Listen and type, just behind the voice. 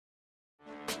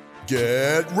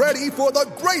Get ready for the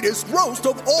greatest roast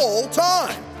of all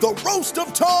time, the Roast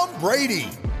of Tom Brady,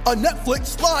 a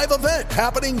Netflix live event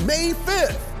happening May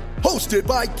 5th. Hosted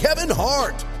by Kevin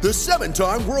Hart, the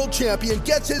 7-time world champion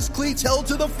gets his cleats held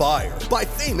to the fire by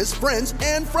famous friends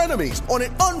and frenemies on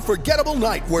an unforgettable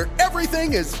night where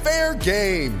everything is fair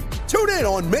game. Tune in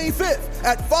on May 5th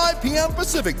at 5 p.m.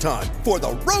 Pacific time for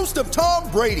the Roast of Tom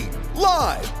Brady,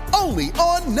 live only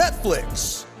on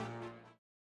Netflix.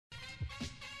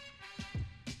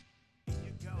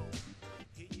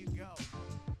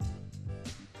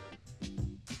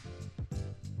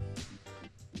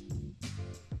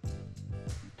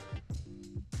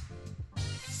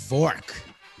 Fork.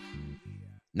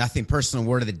 Nothing personal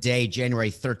word of the day,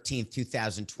 January 13th,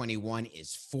 2021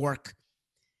 is fork,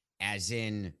 as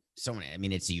in someone, I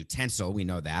mean, it's a utensil. We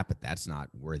know that, but that's not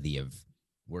worthy of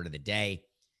word of the day.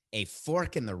 A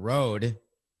fork in the road.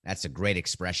 That's a great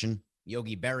expression.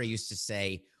 Yogi Berra used to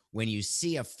say, when you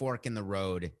see a fork in the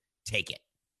road, take it.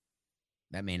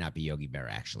 That may not be Yogi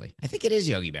Berra, actually. I think it is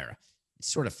Yogi Berra. It's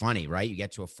sort of funny, right? You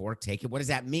get to a fork, take it. What does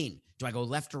that mean? Do I go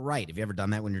left or right? Have you ever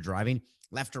done that when you're driving?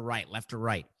 Left or right, left or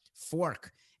right.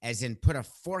 Fork, as in put a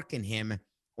fork in him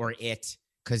or it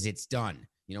because it's done.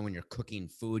 You know, when you're cooking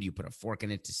food, you put a fork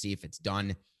in it to see if it's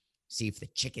done, see if the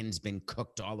chicken's been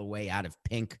cooked all the way out of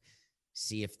pink,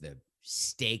 see if the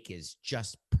steak is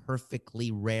just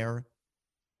perfectly rare.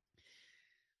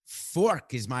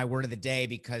 Fork is my word of the day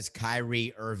because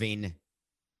Kyrie Irving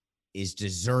is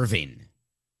deserving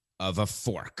of a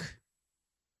fork.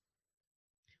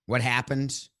 What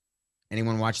happened?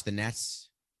 Anyone watch the Nets?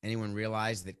 Anyone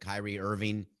realize that Kyrie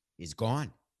Irving is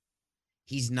gone?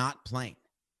 He's not playing.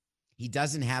 He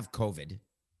doesn't have COVID.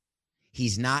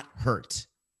 He's not hurt.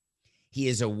 He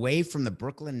is away from the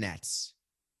Brooklyn Nets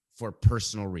for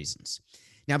personal reasons.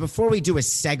 Now, before we do a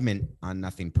segment on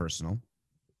Nothing Personal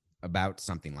about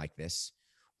something like this,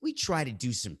 we try to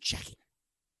do some checking.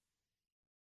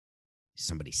 Is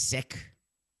somebody sick?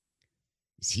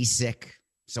 Is he sick?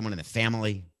 Someone in the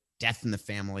family? Death in the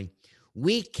family?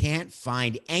 We can't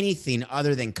find anything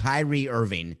other than Kyrie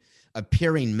Irving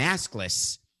appearing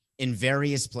maskless in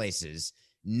various places,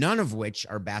 none of which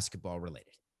are basketball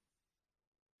related.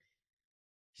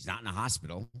 He's not in a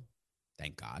hospital,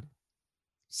 thank God.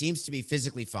 Seems to be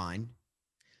physically fine.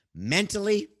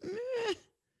 Mentally,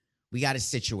 we got a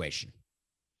situation.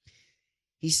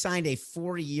 He signed a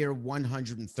 4-year,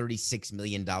 $136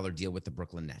 million deal with the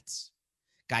Brooklyn Nets.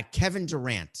 Got Kevin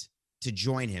Durant to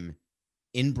join him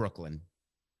in Brooklyn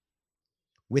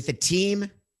with a team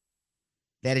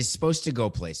that is supposed to go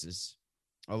places.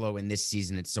 Although in this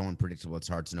season, it's so unpredictable, it's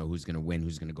hard to know who's going to win,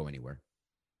 who's going to go anywhere.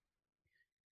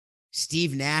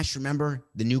 Steve Nash, remember,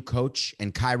 the new coach,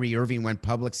 and Kyrie Irving went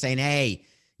public saying, hey,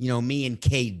 you know, me and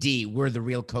KD, we're the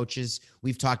real coaches.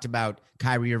 We've talked about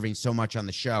Kyrie Irving so much on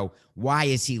the show. Why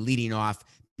is he leading off?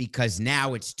 Because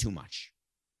now it's too much.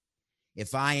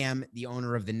 If I am the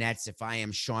owner of the Nets, if I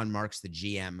am Sean Marks, the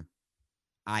GM,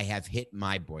 I have hit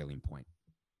my boiling point.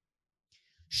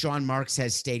 Sean Marks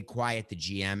has stayed quiet, the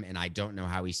GM, and I don't know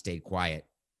how he stayed quiet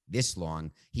this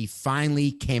long. He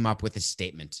finally came up with a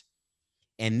statement.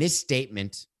 And this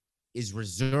statement is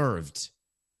reserved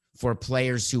for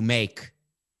players who make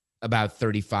about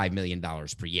 $35 million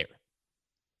per year.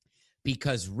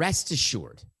 Because rest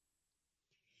assured,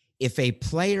 if a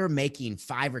player making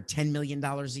 $5 or $10 million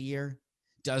a year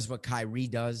does what Kyrie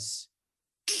does,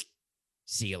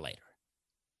 see you later.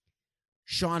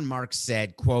 Sean Marks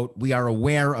said, quote, we are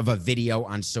aware of a video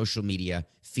on social media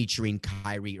featuring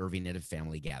Kyrie Irving at a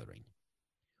family gathering.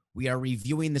 We are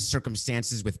reviewing the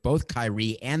circumstances with both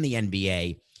Kyrie and the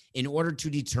NBA in order to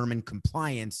determine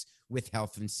compliance with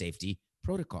health and safety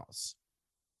protocols.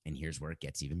 And here's where it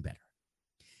gets even better.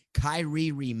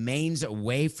 Kyrie remains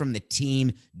away from the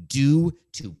team due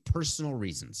to personal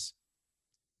reasons.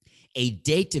 A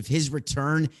date of his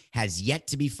return has yet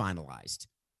to be finalized.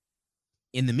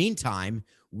 In the meantime,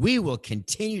 we will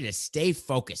continue to stay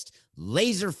focused,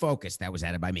 laser focused. That was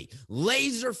added by me.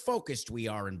 Laser focused we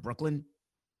are in Brooklyn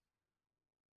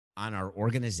on our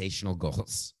organizational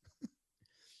goals.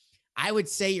 I would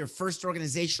say your first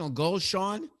organizational goal,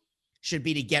 Sean, should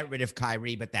be to get rid of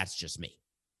Kyrie, but that's just me.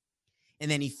 And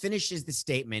then he finishes the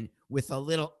statement with a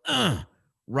little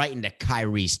right into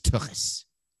Kyrie's tuchus.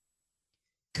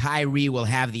 Kyrie will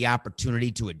have the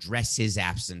opportunity to address his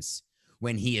absence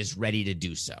when he is ready to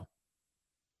do so.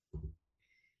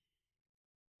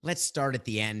 Let's start at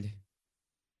the end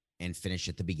and finish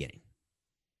at the beginning.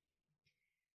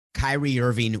 Kyrie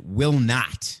Irving will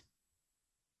not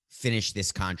finish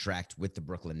this contract with the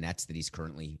Brooklyn Nets that he's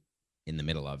currently in the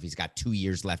middle of. He's got 2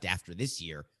 years left after this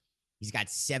year. He's got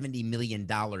 $70 million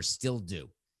still due.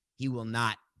 he will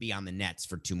not be on the Nets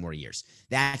for 2 more years.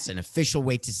 That's an official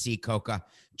wait to see, Coca.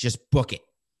 Just book it.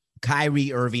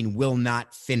 Kyrie Irving will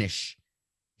not finish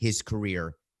his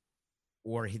career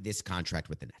or this contract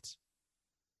with the Nets.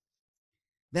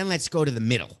 Then let's go to the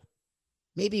middle,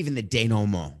 maybe even the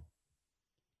denouement.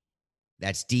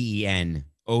 That's DENOUEMENT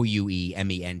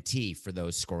for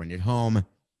those scoring at home,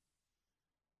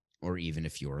 or even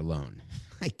if you're alone.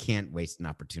 I can't waste an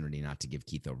opportunity not to give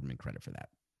Keith Olbermann credit for that.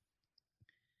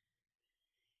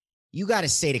 You got to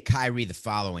say to Kyrie the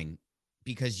following,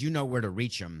 because you know where to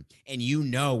reach him, and you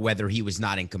know whether he was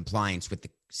not in compliance with the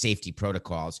safety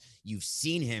protocols. You've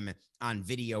seen him on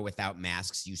video without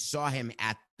masks. You saw him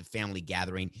at the family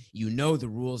gathering. You know the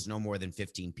rules, no more than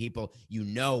 15 people. You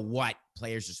know what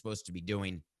players are supposed to be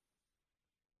doing.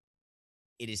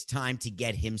 It is time to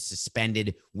get him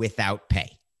suspended without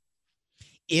pay.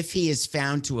 If he is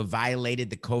found to have violated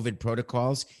the COVID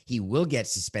protocols, he will get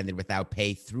suspended without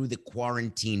pay through the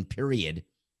quarantine period.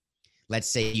 Let's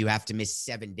say you have to miss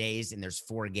 7 days and there's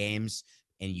 4 games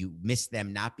and you miss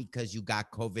them not because you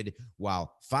got COVID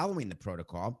while following the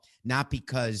protocol, not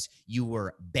because you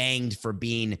were banged for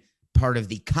being part of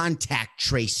the contact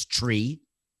trace tree,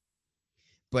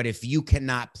 but if you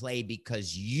cannot play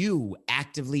because you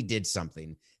actively did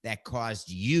something that caused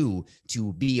you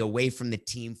to be away from the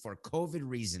team for COVID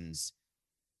reasons,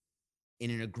 in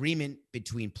an agreement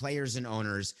between players and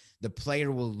owners, the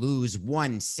player will lose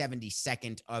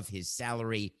 1/72 of his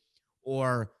salary,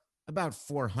 or about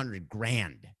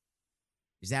 $400,000.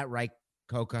 Is that right,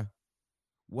 Coca?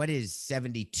 What is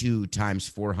 72 times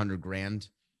 $400,000?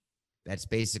 That's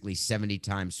basically 70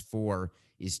 times 4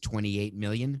 is 28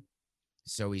 million.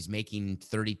 So he's making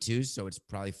 32, so it's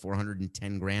probably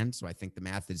 $410,000. So I think the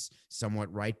math is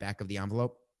somewhat right, back of the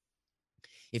envelope.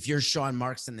 If you're Sean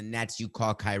Marks and the Nets, you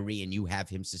call Kyrie and you have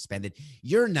him suspended.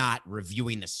 You're not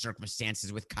reviewing the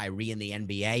circumstances with Kyrie in the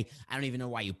NBA. I don't even know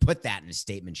why you put that in a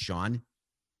statement, Sean.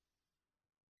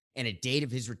 And a date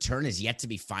of his return is yet to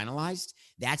be finalized.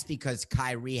 That's because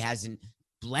Kyrie hasn't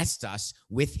blessed us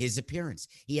with his appearance.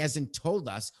 He hasn't told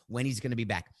us when he's going to be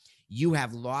back. You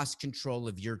have lost control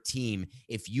of your team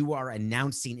if you are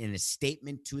announcing in a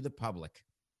statement to the public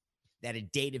that a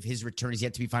date of his return is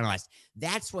yet to be finalized.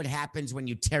 That's what happens when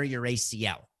you tear your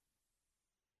ACL.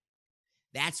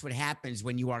 That's what happens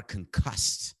when you are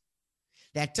concussed.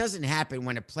 That doesn't happen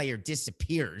when a player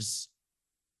disappears.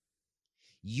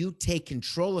 You take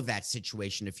control of that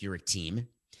situation if you're a team,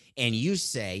 and you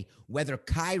say, whether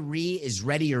Kyrie is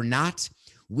ready or not,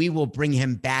 we will bring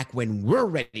him back when we're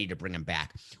ready to bring him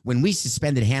back. When we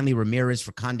suspended Hanley Ramirez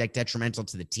for conduct detrimental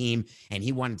to the team and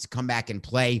he wanted to come back and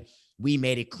play, we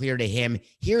made it clear to him,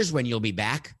 here's when you'll be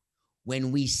back,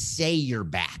 when we say you're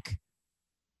back.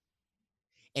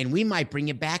 And we might bring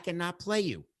you back and not play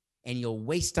you, and you'll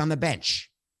waste on the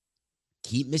bench.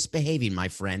 Keep misbehaving, my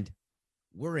friend.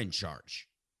 We're in charge.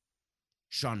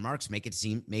 Sean Marks makes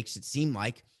it seem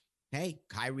like, hey,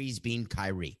 Kyrie's being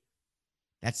Kyrie.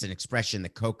 That's an expression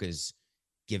that Coca's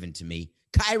given to me.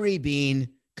 Kyrie being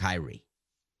Kyrie.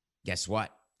 Guess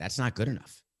what? That's not good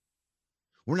enough.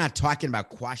 We're not talking about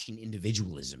quashing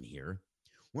individualism here.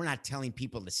 We're not telling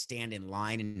people to stand in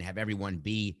line and have everyone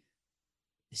be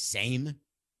the same.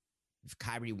 If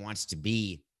Kyrie wants to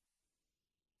be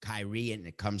Kyrie and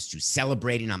it comes to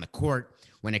celebrating on the court,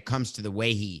 when it comes to the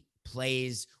way he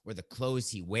plays or the clothes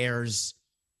he wears,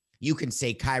 you can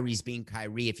say Kyrie's being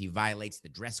Kyrie if he violates the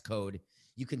dress code.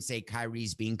 You can say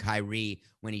Kyrie's being Kyrie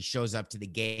when he shows up to the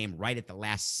game right at the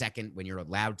last second when you're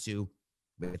allowed to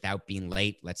without being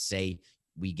late. Let's say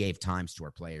we gave times to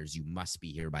our players. You must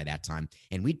be here by that time.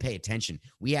 And we'd pay attention.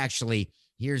 We actually,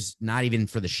 here's not even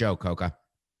for the show, Coca,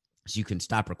 so you can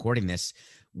stop recording this.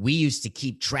 We used to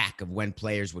keep track of when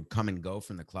players would come and go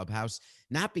from the clubhouse,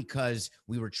 not because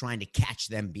we were trying to catch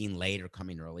them being late or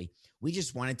coming early. We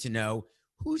just wanted to know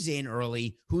who's in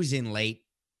early, who's in late,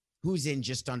 who's in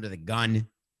just under the gun.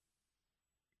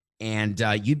 And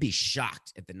you'd be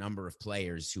shocked at the number of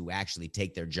players who actually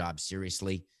take their job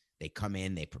seriously. They come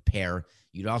in, they prepare.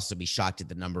 You'd also be shocked at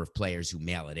the number of players who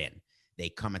mail it in. They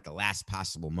come at the last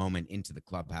possible moment into the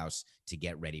clubhouse to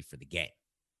get ready for the game.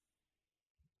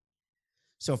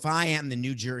 So if I am the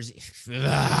New Jersey,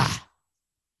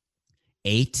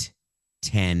 8,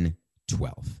 10,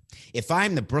 12. If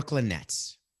I'm the Brooklyn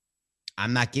Nets,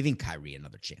 I'm not giving Kyrie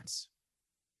another chance.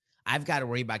 I've got to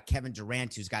worry about Kevin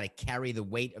Durant, who's got to carry the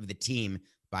weight of the team.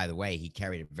 By the way, he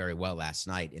carried it very well last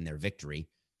night in their victory.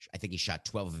 I think he shot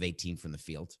 12 of 18 from the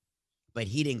field. But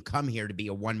he didn't come here to be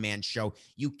a one-man show.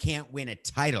 You can't win a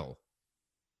title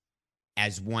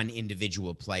as one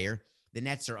individual player. The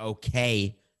Nets are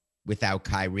okay without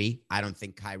Kyrie. I don't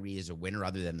think Kyrie is a winner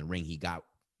other than the ring he got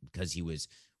because he was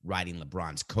riding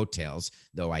LeBron's coattails,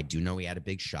 though I do know he had a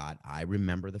big shot. I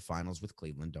remember the finals with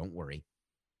Cleveland. Don't worry.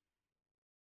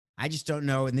 I just don't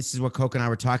know, and this is what Coke and I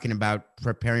were talking about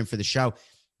preparing for the show.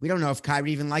 We don't know if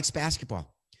Kyrie even likes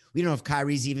basketball. We don't know if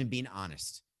Kyrie's even being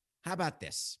honest. How about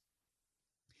this?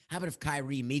 How about if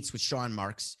Kyrie meets with Sean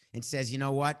Marks and says, you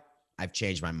know what? I've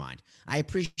changed my mind. I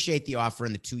appreciate the offer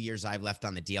in the 2 years I've left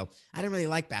on the deal. I don't really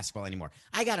like basketball anymore.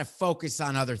 I got to focus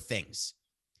on other things.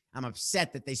 I'm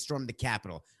upset that they stormed the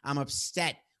Capitol. I'm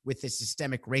upset with the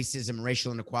systemic racism,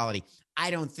 racial inequality. I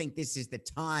don't think this is the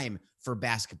time for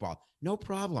basketball. No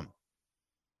problem.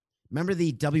 Remember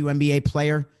the WNBA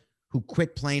player who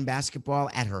quit playing basketball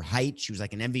at her height? She was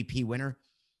like an MVP winner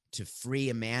to free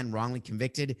a man wrongly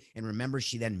convicted. And remember,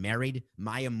 she then married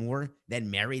Maya Moore, then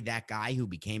married that guy who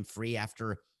became free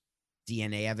after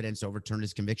DNA evidence overturned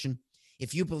his conviction.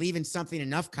 If you believe in something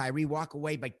enough, Kyrie, walk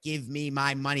away, but give me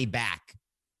my money back.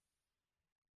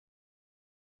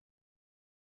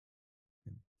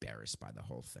 Embarrassed by the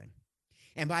whole thing.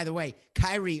 And by the way,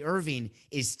 Kyrie Irving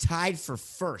is tied for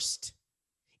first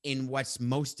in what's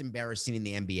most embarrassing in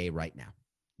the NBA right now.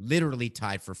 Literally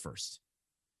tied for first.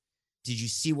 Did you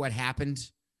see what happened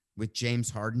with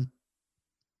James Harden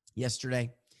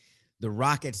yesterday? The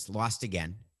Rockets lost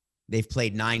again. They've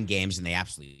played 9 games and they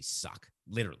absolutely suck.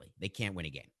 Literally, they can't win a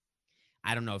game.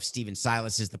 I don't know if Steven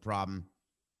Silas is the problem.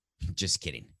 Just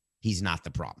kidding. He's not the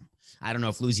problem. I don't know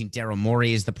if losing Daryl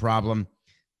Morey is the problem.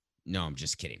 No, I'm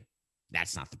just kidding.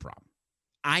 That's not the problem.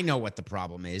 I know what the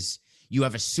problem is. You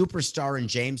have a superstar in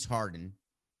James Harden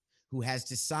who has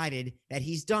decided that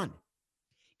he's done.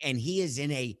 And he is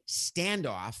in a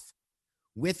standoff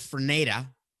with Fernanda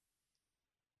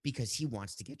because he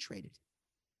wants to get traded.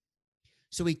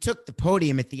 So he took the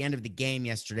podium at the end of the game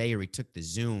yesterday, or he took the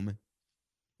Zoom,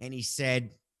 and he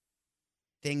said,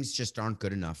 things just aren't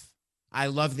good enough. I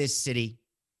love this city.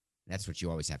 That's what you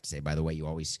always have to say. By the way, you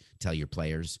always tell your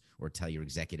players or tell your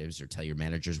executives or tell your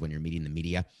managers when you're meeting the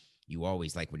media. You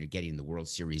always, like when you're getting the World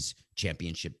Series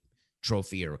championship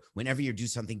trophy or whenever you do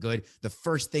something good, the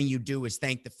first thing you do is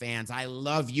thank the fans. I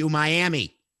love you,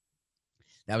 Miami.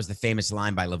 That was the famous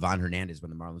line by Livan Hernandez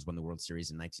when the Marlins won the World Series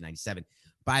in 1997.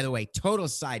 By the way, total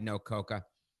side note, Coca,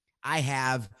 I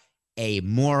have a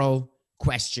moral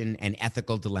question and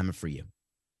ethical dilemma for you.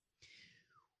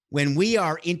 When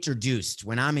I'm introduced,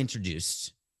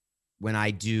 when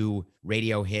I do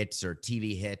radio hits or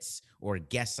TV hits or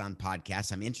guests on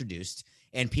podcasts, I'm introduced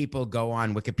and people go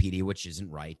on Wikipedia, which isn't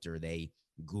right, or they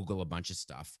Google a bunch of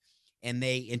stuff and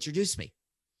they introduce me.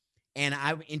 And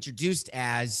I'm introduced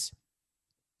as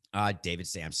David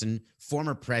Samson,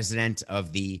 former president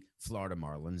of the Florida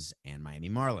Marlins and Miami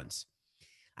Marlins.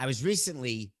 I was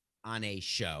recently on a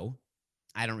show.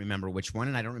 I don't remember which one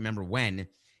and I don't remember when.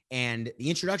 And the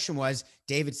introduction was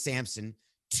David Samson,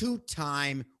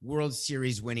 2-time World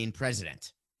Series winning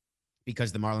president,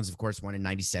 because the Marlins, of course, won in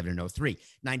 97 and 03.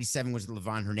 97 was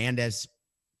Livan Hernandez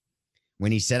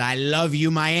when he said, I love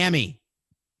you, Miami.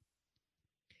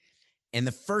 And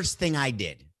the first thing I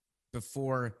did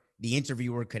before the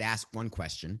interviewer could ask one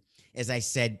question is I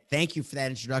said, thank you for that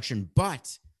introduction,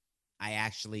 but I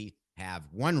actually have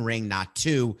 1 ring, not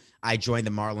 2. I joined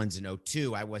the Marlins in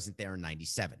 02. I wasn't there in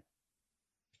 97.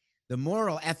 The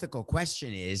moral, ethical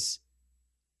question is,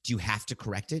 do you have to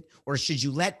correct it? Or should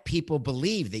you let people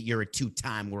believe that you're a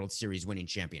 2-time World Series winning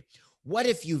champion? What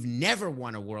if you've never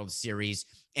won a World Series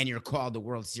and you're called the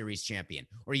World Series champion?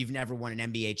 Or you've never won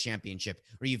an NBA championship?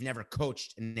 Or you've never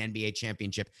coached an NBA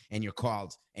championship and you're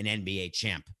called an NBA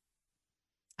champ?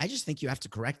 I just think you have to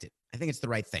correct it. I think it's the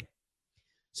right thing.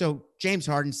 So James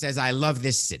Harden says, I love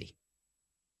this city.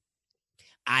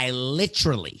 I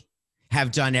literally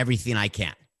have done everything I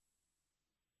can.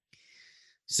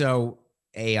 So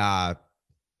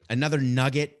another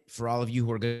nugget for all of you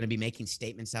who are going to be making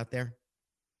statements out there.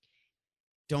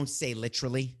 Don't say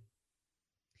literally,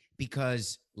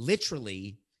 because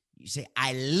literally, you say,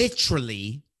 I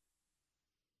literally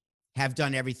have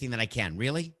done everything that I can.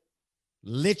 Really?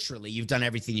 Literally, you've done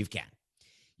everything you can.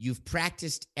 You've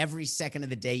practiced every second of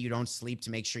the day. You don't sleep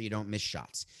to make sure you don't miss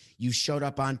shots. You showed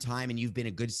up on time and you've been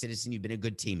a good citizen. You've been a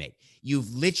good teammate.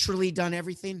 You've literally done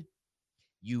everything.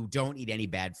 You don't eat any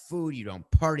bad food. You don't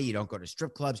party. You don't go to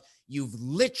strip clubs. You've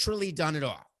literally done it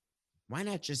all. Why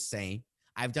not just say,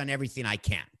 I've done everything I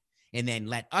can, and then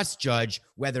let us judge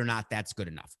whether or not that's good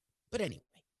enough? But anyway,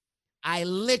 I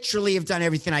literally have done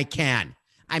everything I can.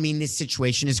 I mean, this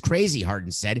situation is crazy,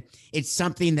 Harden said. It's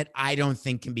something that I don't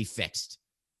think can be fixed.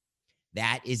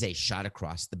 That is a shot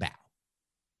across the bow.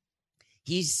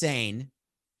 He's saying,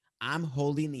 I'm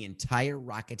holding the entire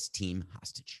Rockets team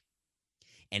hostage.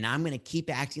 and I'm going to keep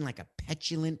acting like a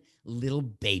petulant little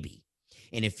baby.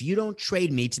 And if you don't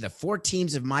trade me to the 4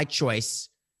 teams of my choice,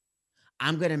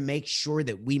 I'm going to make sure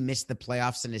that we miss the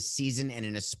playoffs in a season and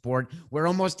in a sport where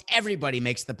almost everybody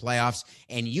makes the playoffs.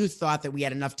 And you thought that we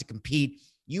had enough to compete.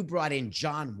 You brought in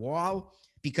John Wall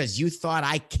because you thought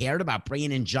I cared about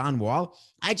bringing in John Wall.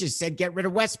 I just said, get rid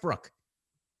of Westbrook.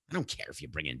 I don't care if you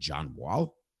bring in John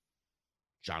Wall.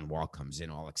 John Wall comes in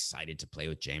all excited to play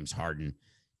with James Harden,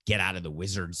 get out of the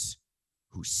Wizards,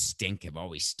 who stink, have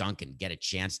always stunk, and get a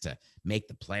chance to make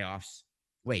the playoffs.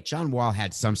 Wait, John Wall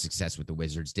had some success with the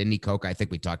Wizards, didn't he, Coca? I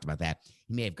think we talked about that.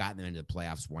 He may have gotten them into the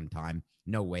playoffs one time.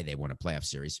 No way they won a playoff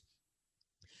series.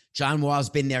 John Wall's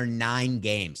been there 9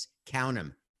 games. Count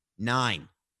them. 9.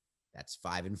 That's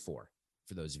 5-4 for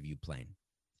those of you playing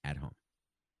at home.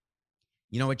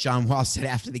 You know what John Wall said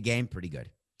after the game? Pretty good.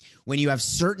 When you have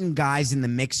certain guys in the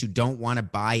mix who don't want to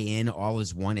buy in all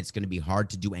as one, it's going to be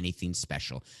hard to do anything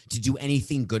special, to do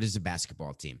anything good as a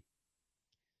basketball team.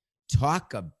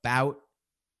 Talk about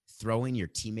throwing your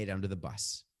teammate under the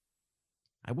bus.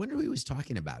 I wonder who he was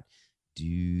talking about.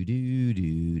 Do, do,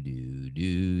 do, do,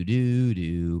 do, do, do,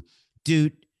 do,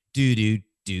 do, do,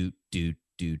 do, do,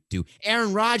 do, do.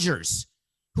 Aaron Rodgers.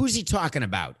 Who's he talking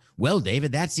about? Well,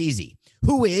 David, that's easy.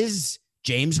 Who is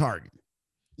James Harden?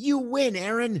 You win,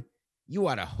 Aaron. You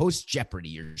ought to host Jeopardy.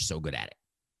 You're so good at it.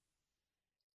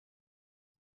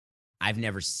 I've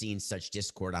never seen such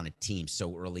discord on a team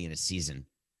so early in a season.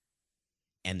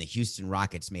 And the Houston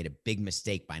Rockets made a big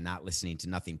mistake by not listening to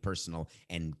Nothing Personal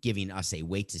and giving us a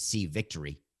wait-to-see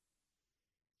victory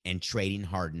and trading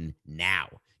Harden now.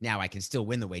 Now, I can still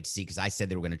win the wait-to-see because I said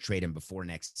they were going to trade him before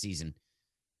next season.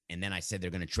 And then I said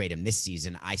they're going to trade him this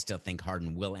season. I still think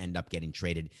Harden will end up getting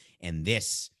traded. And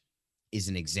this is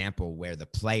an example where the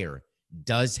player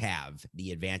does have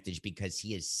the advantage because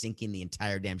he is sinking the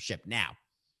entire damn ship. Now,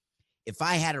 if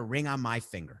I had a ring on my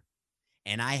finger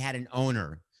and I had an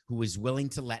owner who was willing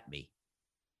to let me,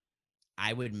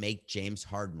 I would make James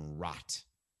Harden rot.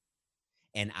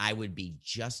 And I would be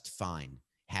just fine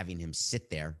having him sit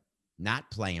there, not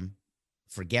play him,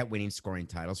 forget winning scoring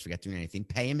titles, forget doing anything,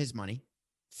 pay him his money,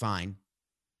 fine,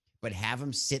 but have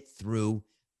him sit through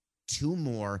 2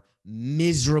 more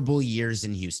miserable years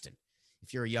in Houston.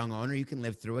 If you're a young owner, you can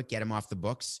live through it, get him off the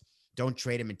books. Don't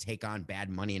trade him and take on bad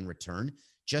money in return.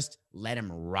 Just let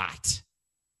him rot.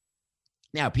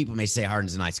 Now, people may say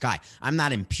Harden's a nice guy. I'm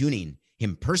not impugning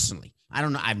him personally. I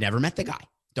don't know. I've never met the guy.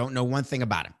 Don't know one thing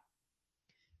about him.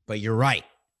 But you're right.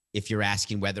 If you're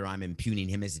asking whether I'm impugning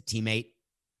him as a teammate,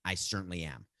 I certainly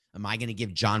am. Am I going to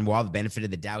give John Wall the benefit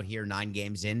of the doubt here 9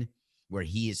 games in, where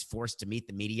he is forced to meet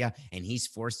the media and he's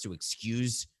forced to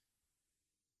excuse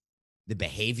the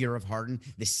behavior of Harden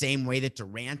the same way that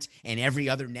Durant and every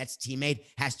other Nets teammate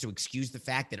has to excuse the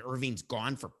fact that Irving's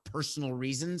gone for personal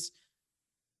reasons?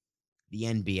 The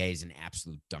NBA is an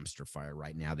absolute dumpster fire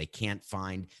right now. They can't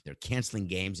find, they're canceling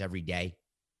games every day.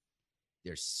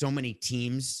 There's so many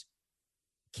teams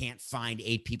can't find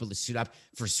 8 people to suit up.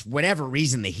 For whatever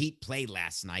reason, the Heat played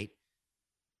last night.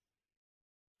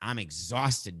 I'm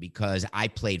exhausted because I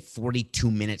played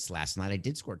 42 minutes last night. I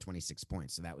did score 26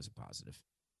 points, so that was a positive.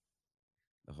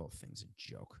 The whole thing's a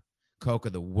joke. Coca,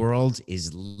 the world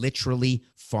is literally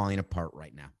falling apart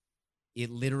right now.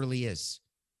 It literally is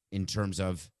in terms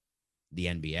of the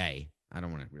NBA. I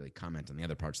don't want to really comment on the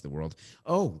other parts of the world.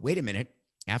 Oh, wait a minute.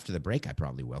 After the break, I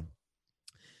probably will.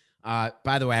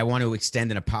 By the way, I want to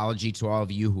extend an apology to all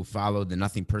of you who followed the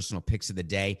Nothing Personal picks of the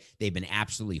day. They've been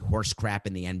absolutely horse crap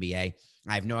in the NBA.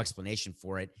 I have no explanation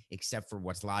for it except for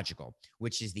what's logical,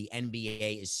 which is the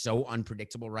NBA is so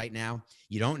unpredictable right now.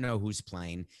 You don't know who's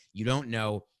playing. You don't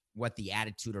know what the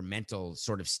attitude or mental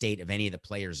sort of state of any of the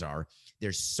players are.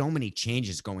 There's so many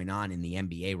changes going on in the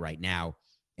NBA right now,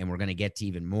 and we're going to get to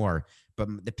even more.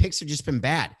 But the picks have just been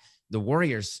bad. The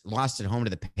Warriors lost at home to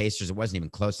the Pacers. It wasn't even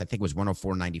close. I think it was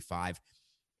 104-95.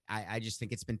 I just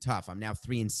think it's been tough. I'm now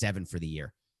 3-7 for the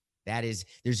year.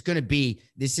 There's going to be,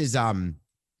 this is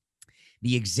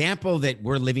the example that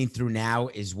we're living through now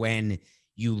is when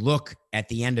you look at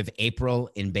the end of April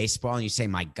in baseball and you say,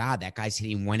 my God, that guy's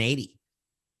hitting 180.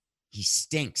 He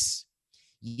stinks.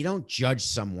 You don't judge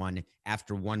someone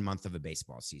after 1 month of a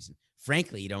baseball season.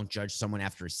 Frankly, you don't judge someone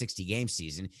after a 60-game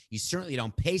season. You certainly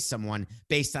don't pay someone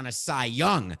based on a Cy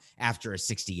Young after a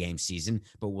 60-game season,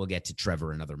 but we'll get to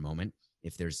Trevor another moment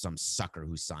if there's some sucker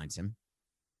who signs him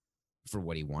for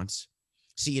what he wants.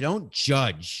 So you don't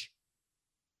judge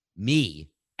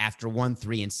me after 1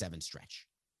 3-7 stretch.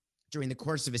 During the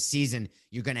course of a season,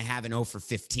 you're going to have an 0 for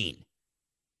 15.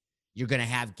 You're going to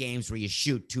have games where you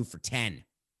shoot 2 for 10,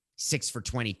 6 for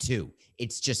 22.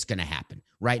 It's just going to happen.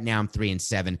 Right now, I'm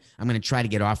 3-7. I'm going to try to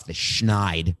get off the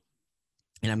schneid,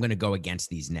 and I'm going to go against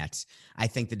these Nets. I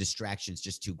think the distraction is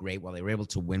just too great. While they were able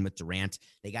to win with Durant,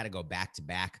 they got to go back to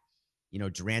back. You know,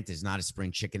 Durant is not a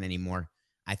spring chicken anymore.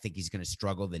 I think he's going to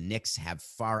struggle. The Knicks have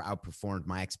far outperformed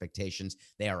my expectations.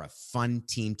 They are a fun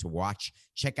team to watch.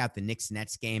 Check out the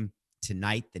Knicks-Nets game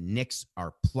tonight. The Knicks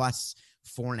are plus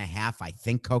 4.5, I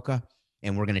think, Coca.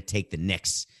 And we're going to take the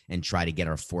Knicks and try to get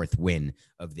our 4th win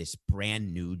of this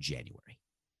brand new January.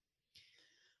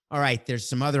 All right, there's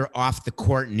some other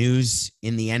off-the-court news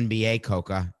in the NBA,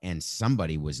 Coca, and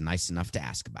somebody was nice enough to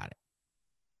ask about it.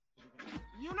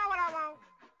 You know what I want?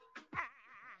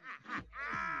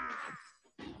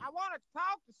 I want to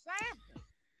talk to Samson.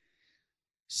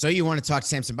 So you want to talk to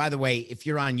Samson. By the way, if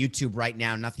you're on YouTube right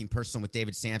now, Nothing Personal with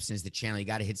David Samson is the channel. You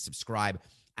got to hit subscribe.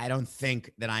 I don't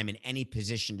think that I'm in any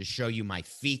position to show you my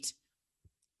feet.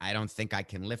 I don't think I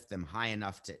can lift them high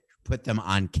enough to put them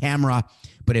on camera.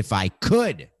 But if I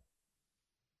could,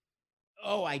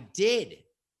 oh, I did.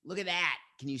 Look at that.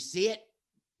 Can you see it?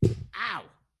 Ow.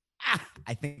 Ah,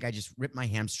 I think I just ripped my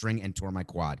hamstring and tore my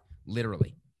quad.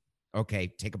 Literally. Okay,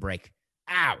 take a break.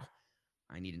 Ow.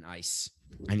 I need an ice.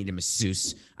 I need a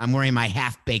masseuse. I'm wearing my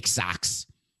half-baked socks.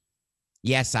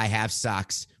 Yes, I have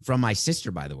socks from my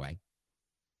sister, by the way,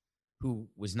 who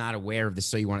was not aware of the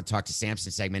So You Want to Talk to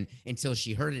Samson segment until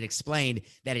she heard it explained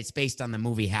that it's based on the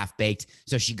movie Half-Baked.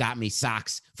 So she got me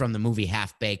socks from the movie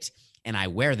Half-Baked, and I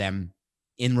wear them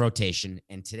in rotation.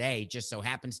 And today just so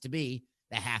happens to be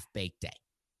the Half-Baked day.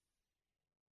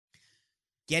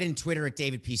 Get in Twitter at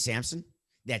David P. Samson.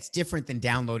 That's different than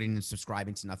downloading and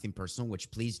subscribing to Nothing Personal, which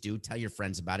please do. Tell your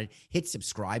friends about it. Hit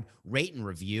subscribe, rate and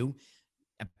review.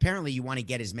 Apparently, you want to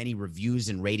get as many reviews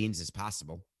and ratings as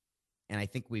possible. And I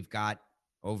think we've got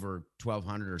over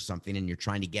 1,200 or something, and you're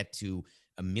trying to get to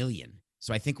 1 million.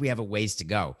 So I think we have a ways to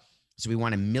go. So we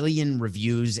want 1 million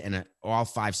reviews and all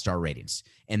 5-star ratings,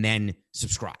 and then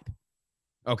subscribe.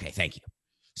 Okay, thank you.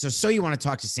 So you want to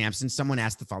talk to Samson? Someone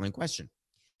asked the following question.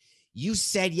 You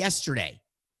said yesterday,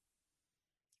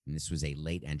 and this was a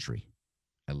late entry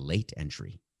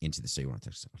into the So You Want to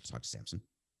Talk to Samson,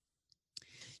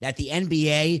 that the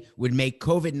NBA would make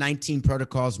COVID-19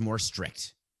 protocols more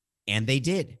strict. And they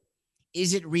did.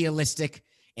 Is it realistic?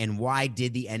 And why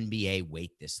did the NBA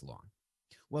wait this long?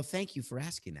 Well, thank you for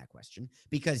asking that question,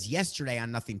 because yesterday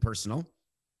on Nothing Personal,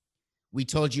 we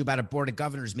told you about a Board of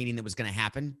Governors meeting that was going to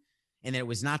happen, and that it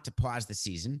was not to pause the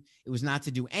season. It was not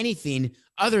to do anything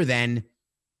other than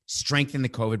strengthen the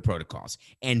COVID protocols.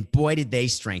 And boy, did they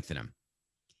strengthen them.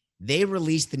 They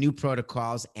released the new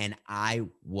protocols, and I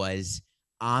was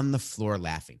on the floor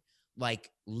laughing,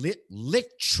 like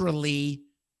literally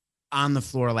on the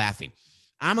floor laughing.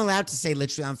 I'm allowed to say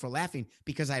literally on the floor laughing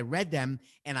because I read them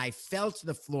and I fell to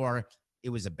the floor. It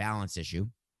was a balance issue.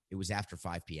 It was after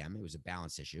 5 p.m. It was a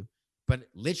balance issue, but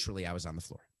literally I was on the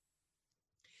floor.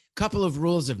 Couple of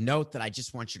rules of note that I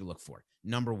just want you to look for.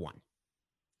 Number one,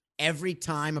 every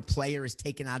time a player is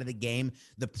taken out of the game,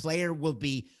 the player will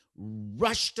be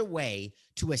rushed away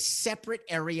to a separate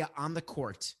area on the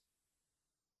court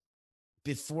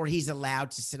before he's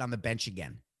allowed to sit on the bench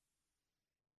again.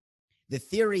 The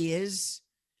theory is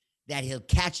that he'll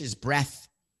catch his breath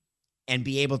and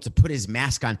be able to put his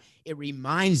mask on. It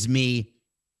reminds me,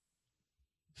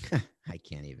 I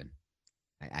can't even.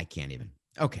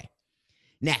 Okay,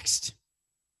 next.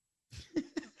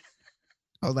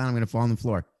 Hold on, I'm going to fall on the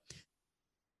floor.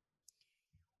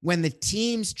 When the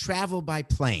teams travel by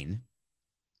plane,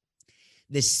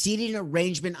 the seating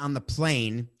arrangement on the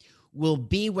plane will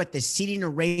be what the seating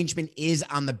arrangement is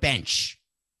on the bench.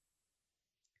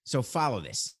 So follow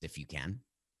this if you can.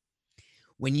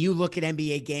 When you look at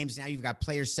NBA games, now you've got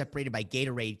players separated by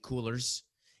Gatorade coolers,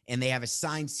 and they have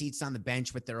assigned seats on the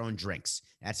bench with their own drinks.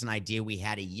 That's an idea we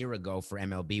had a year ago for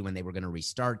MLB when they were going to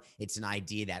restart. It's an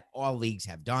idea that all leagues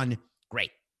have done.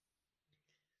 Great.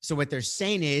 So what they're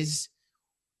saying is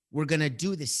we're going to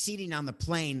do the seating on the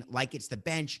plane like it's the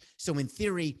bench. So in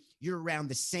theory, you're around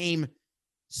the same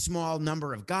small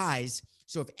number of guys.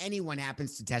 So if anyone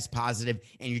happens to test positive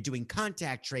and you're doing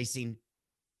contact tracing,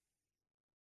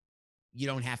 you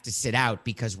don't have to sit out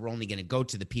because we're only going to go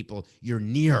to the people you're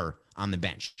near on the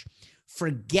bench.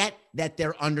 Forget that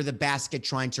they're under the basket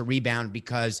trying to rebound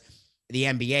because the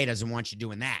NBA doesn't want you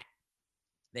doing that.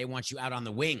 They want you out on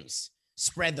the wings.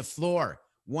 Spread the floor,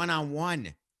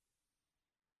 one-on-one.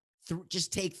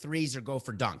 Just take threes or go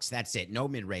for dunks. That's it. No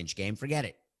mid-range game. Forget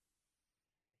it.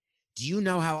 Do you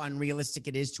know how unrealistic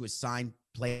it is to assign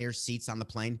players seats on the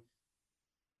plane?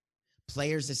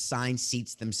 Players assign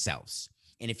seats themselves.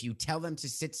 And if you tell them to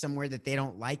sit somewhere that they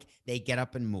don't like, they get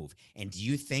up and move. And do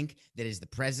you think that as the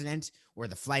president or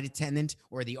the flight attendant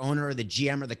or the owner or the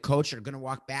GM or the coach are going to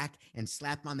walk back and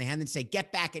slap them on the hand and say,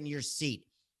 get back in your seat?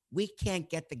 We can't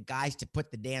get the guys to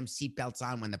put the damn seatbelts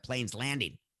on when the plane's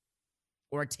landing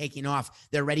or taking off.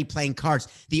 They're already playing cards.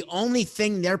 The only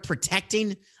thing they're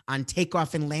protecting on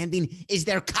takeoff and landing is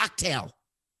their cocktail.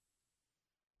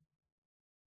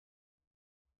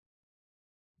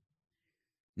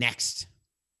 Next,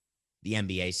 the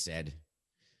NBA said,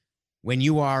 when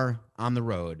you are on the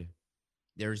road,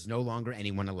 there's no longer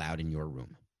anyone allowed in your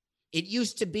room. It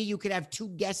used to be you could have 2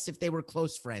 guests if they were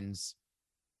close friends,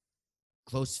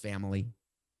 close family,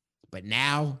 but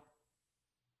now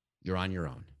you're on your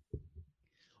own.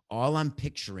 All I'm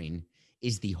picturing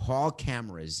is the hall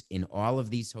cameras in all of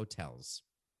these hotels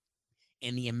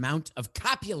and the amount of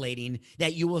copulating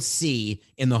that you will see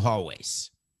in the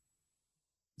hallways.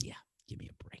 Yeah, give me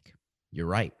a break. You're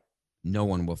right. No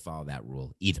one will follow that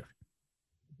rule either.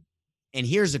 And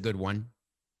here's a good one.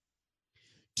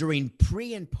 During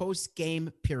pre- and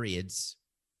post-game periods,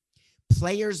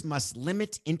 players must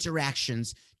limit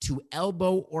interactions to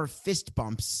elbow or fist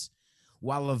bumps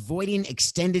while avoiding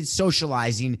extended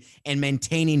socializing and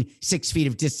maintaining 6 feet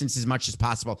of distance as much as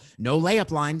possible. No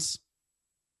layup lines.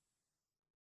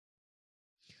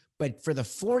 But for the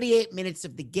 48 minutes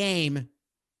of the game,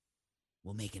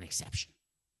 we'll make an exception.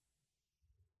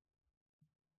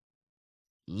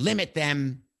 Limit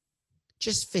them.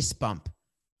 Just fist bump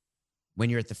when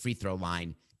you're at the free throw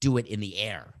line. Do it in the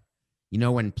air. You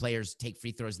know, when players take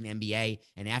free throws in the NBA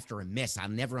and after a miss, I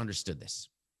never understood this.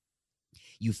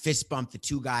 You fist bump the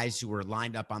 2 guys who were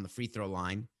lined up on the free throw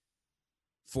line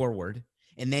forward,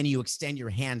 and then you extend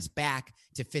your hands back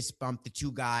to fist bump the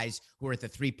 2 guys who are at the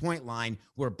 3-point line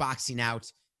who are boxing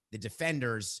out the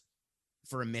defenders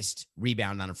for a missed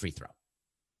rebound on a free throw.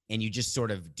 And you just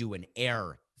sort of do an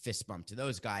air fist bump to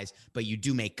those guys, but you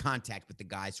do make contact with the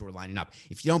guys who are lining up.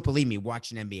 If you don't believe me,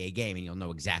 watch an NBA game and you'll know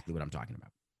exactly what I'm talking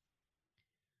about.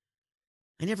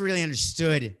 I never really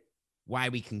understood why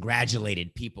we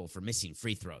congratulated people for missing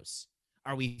free throws.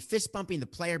 Are we fist bumping the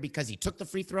player because he took the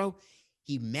free throw?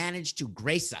 He managed to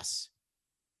grace us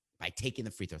by taking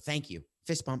the free throw. Thank you.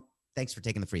 Fist bump. Thanks for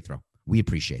taking the free throw. We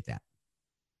appreciate that.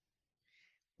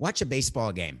 Watch a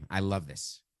baseball game. I love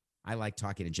this. I like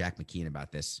talking to Jack McKeon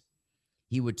about this.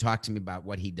 He would talk to me about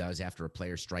what he does after a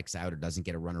player strikes out or doesn't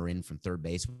get a runner in from third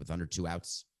base with under 2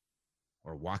 outs,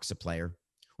 or walks a player,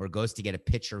 or goes to get a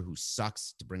pitcher who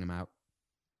sucks to bring him out.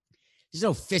 There's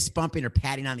no fist bumping or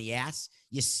patting on the ass.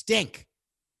 You stink.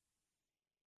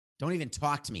 Don't even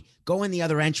talk to me. Go in the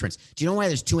other entrance. Do you know why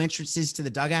there's 2 entrances to the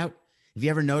dugout? Have you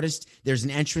ever noticed there's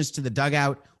an entrance to the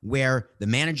dugout where the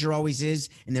manager always is,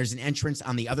 and there's an entrance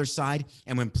on the other side?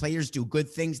 And when players do good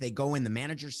things, they go in the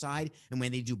manager's side. And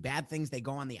when they do bad things, they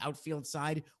go on the outfield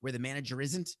side where the manager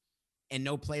isn't, and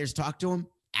no players talk to him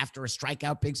after a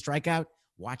strikeout, big strikeout.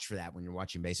 Watch for that when you're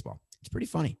watching baseball. It's pretty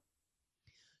funny.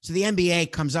 So the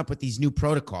NBA comes up with these new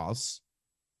protocols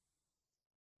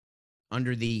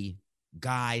under the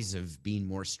guise of being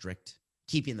more strict,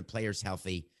 keeping the players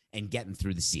healthy, and getting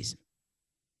through the season.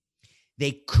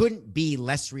 They couldn't be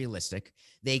less realistic.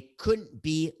 They couldn't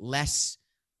be less,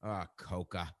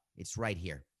 Coca. It's right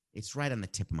here. It's right on the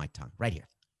tip of my tongue, right here.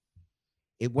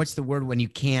 What's the word when you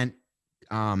can't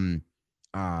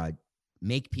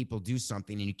make people do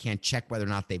something and you can't check whether or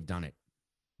not they've done it?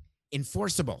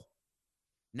 Enforceable.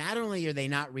 Not only are they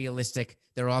not realistic,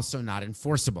 they're also not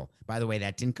enforceable. By the way,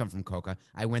 that didn't come from Coca.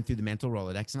 I went through the mental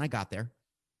Rolodex and I got there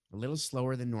a little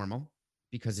slower than normal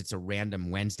because it's a random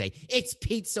Wednesday. It's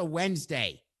Pizza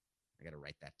Wednesday. I got to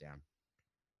write that down.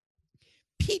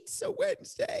 Pizza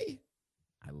Wednesday.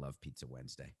 I love Pizza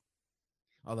Wednesday.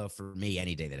 Although for me,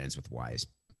 any day that ends with Y is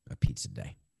a pizza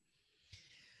day.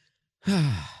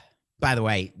 By the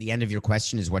way, the end of your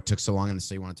question is what took so long, and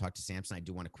so you want to talk to Samson. I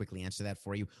do want to quickly answer that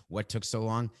for you. What took so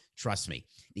long? Trust me.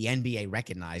 The NBA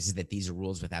recognizes that these are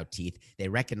rules without teeth. They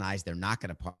recognize they're not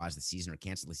going to pause the season or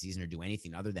cancel the season or do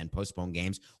anything other than postpone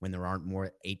games when there aren't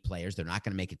more 8 players. They're not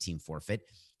going to make a team forfeit.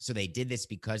 So they did this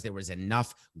because there was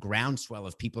enough groundswell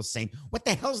of people saying, what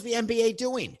the hell's the NBA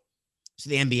doing?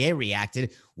 So the NBA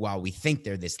reacted, well, we think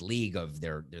they're this league of,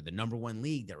 they're the number 1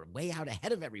 league. They're way out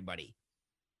ahead of everybody.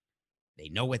 They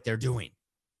know what they're doing.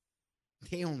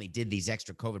 They only did these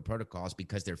extra COVID protocols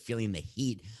because they're feeling the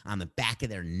heat on the back of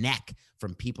their neck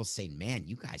from people saying, man,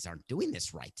 you guys aren't doing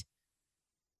this right.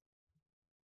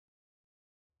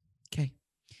 Okay.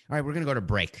 All right, we're going to go to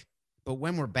break. But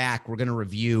when we're back, we're going to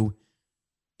review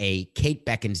a Kate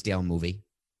Beckinsale movie,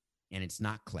 and it's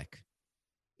not Click.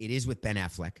 It is with Ben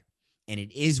Affleck. And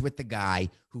it is with the guy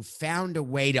who found a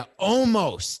way to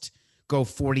almost go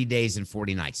 40 days and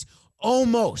 40 nights.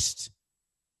 Almost.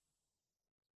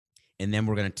 And then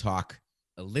we're going to talk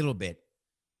a little bit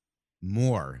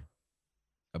more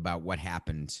about what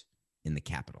happened in the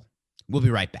Capitol. We'll be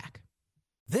right back.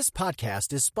 This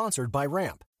podcast is sponsored by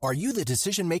Ramp. Are you the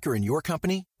decision maker in your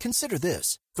company? Consider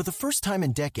this. For the first time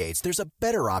in decades, there's a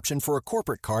better option for a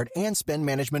corporate card and spend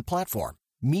management platform.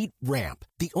 Meet Ramp,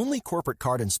 the only corporate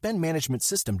card and spend management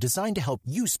system designed to help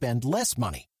you spend less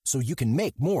money so you can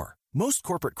make more. Most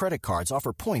corporate credit cards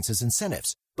offer points as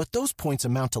incentives, but those points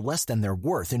amount to less than their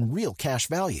worth in real cash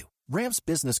value. Ramp's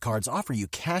business cards offer you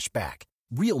cash back,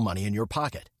 real money in your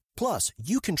pocket. Plus,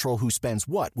 you control who spends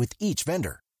what with each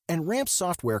vendor. And Ramp's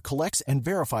software collects and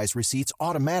verifies receipts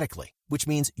automatically, which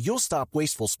means you'll stop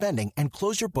wasteful spending and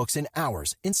close your books in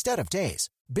hours instead of days.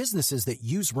 Businesses that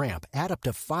use Ramp add up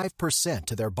to 5%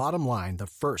 to their bottom line the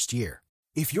first year.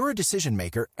 If you're a decision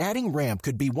maker, adding Ramp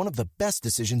could be one of the best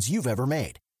decisions you've ever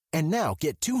made. And now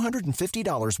get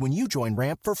 $250 when you join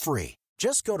Ramp for free.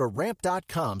 Just go to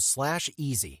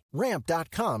ramp.com/easy.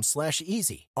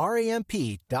 Ramp.com/easy.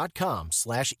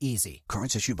 RAMP.com/easy.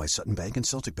 Cards issued by Sutton Bank and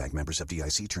Celtic Bank, members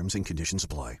FDIC. Terms and conditions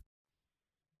apply.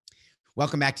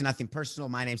 Welcome back to Nothing Personal.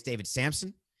 My name's David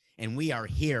Sampson, and we are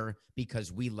here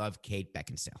because we love Kate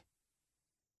Beckinsale.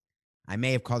 I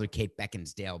may have called her Kate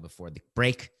Beckinsdale before the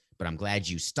break, but I'm glad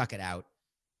you stuck it out.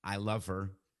 I love her.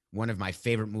 One of my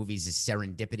favorite movies is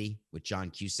Serendipity with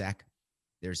John Cusack.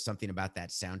 There's something about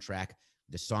that soundtrack.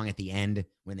 The song at the end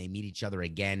when they meet each other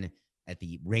again at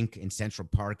the rink in Central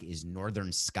Park is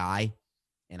Northern Sky.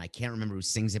 And I can't remember who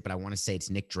sings it, but I want to say it's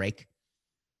Nick Drake.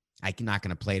 I'm not going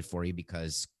to play it for you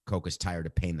because Coca's tired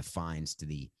of paying the fines to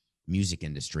the music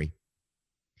industry.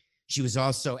 She was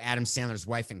also Adam Sandler's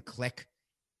wife in Click,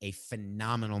 a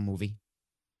phenomenal movie.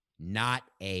 Not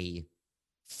a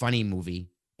funny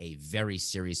movie, a very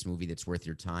serious movie that's worth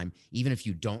your time. Even if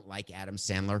you don't like Adam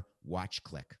Sandler, watch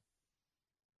Click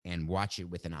and watch it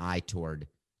with an eye toward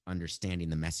understanding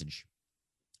the message.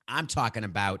 I'm talking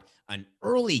about an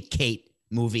early Kate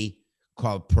movie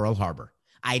called Pearl Harbor.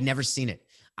 I had never seen it.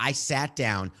 I sat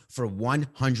down for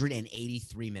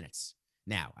 183 minutes.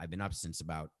 Now, I've been up since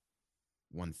about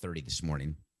 1:30 this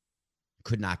morning.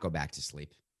 Could not go back to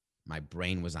sleep. My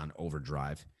brain was on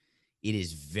overdrive. It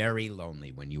is very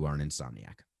lonely when you are an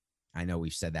insomniac. I know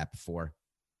we've said that before,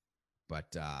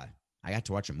 but I got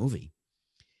to watch a movie.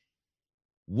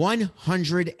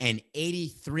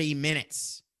 183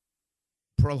 minutes.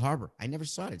 Pearl Harbor. I never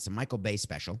saw it. It's a Michael Bay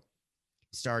special.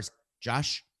 It stars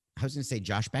Josh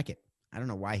Beckett. I don't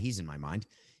know why he's in my mind.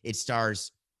 It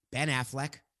stars Ben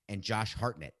Affleck and Josh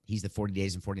Hartnett. He's the 40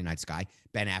 Days and 40 Nights guy.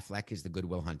 Ben Affleck is the Good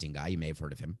Will Hunting guy. You may have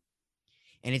heard of him.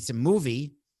 And it's a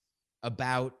movie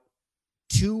about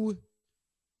two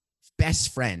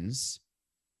best friends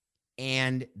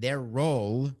and their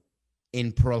role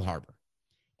in Pearl Harbor.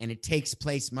 And it takes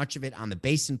place, much of it, on the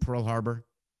base in Pearl Harbor.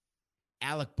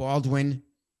 Alec Baldwin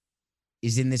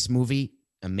is in this movie.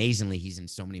 Amazingly, he's in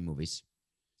so many movies.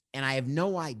 And I have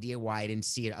no idea why I didn't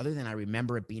see it, other than I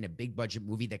remember it being a big budget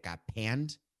movie that got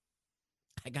panned.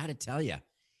 I got to tell you,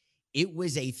 it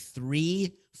was a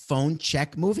 3-phone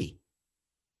check movie,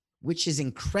 which is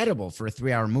incredible for a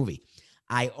 3-hour movie.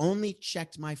 I only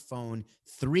checked my phone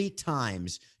 3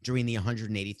 times during the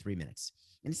 183 minutes.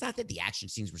 And it's not that the action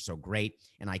scenes were so great.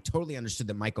 And I totally understood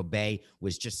that Michael Bay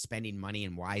was just spending money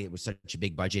and why it was such a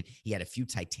big budget. He had a few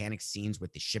Titanic scenes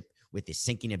with the ship, with the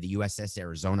sinking of the USS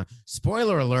Arizona.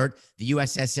 Spoiler alert, the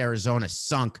USS Arizona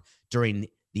sunk during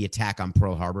the attack on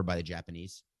Pearl Harbor by the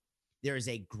Japanese. There is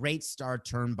a great star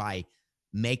turn by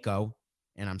Mako.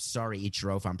 And I'm sorry,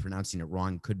 Ichiro, if I'm pronouncing it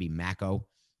wrong. It could be Mako.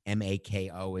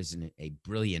 Mako is a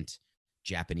brilliant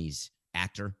Japanese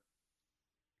actor.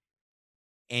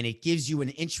 And it gives you an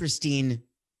interesting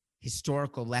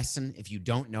historical lesson if you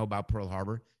don't know about Pearl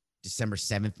Harbor. December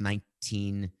 7th,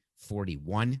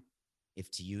 1941.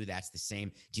 If to you that's the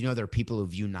same. Do you know there are people who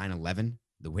view 9/11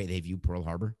 the way they view Pearl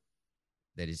Harbor?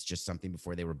 That is just something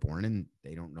before they were born and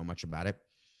they don't know much about it.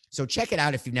 So check it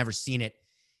out if you've never seen it.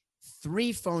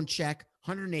 3-phone check,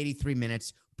 183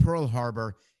 minutes, Pearl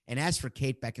Harbor. And as for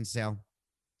Kate Beckinsale,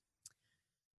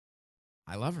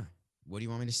 I love her. What do you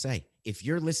want me to say? If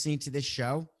you're listening to this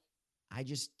show, I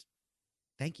just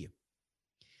thank you.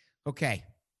 Okay.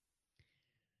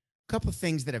 A couple of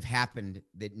things that have happened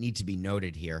that need to be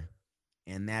noted here,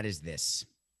 and that is this.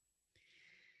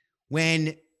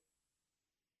 When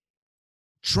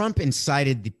Trump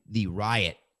incited the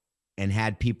riot and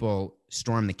had people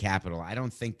storm the Capitol, I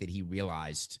don't think that he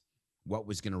realized what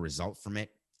was going to result from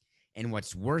it. And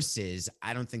what's worse is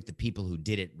I don't think the people who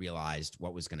did it realized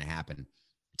what was going to happen.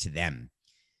 to them.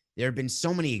 There have been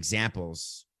so many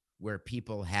examples where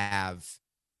people have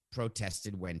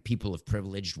protested when people of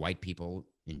privileged, white people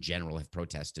in general, have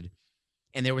protested.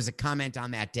 And there was a comment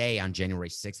on that day on January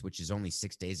 6th, which is only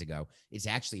 6 days ago. It's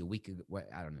actually a week ago.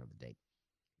 I don't know the date.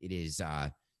 It is,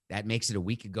 that makes it a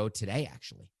week ago today,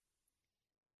 actually,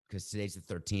 because today's the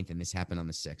 13th and this happened on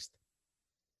the 6th.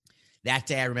 That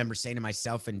day, I remember saying to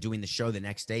myself and doing the show the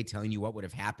next day, telling you what would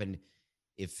have happened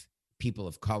if people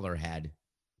of color had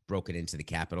broken into the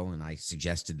Capitol, and I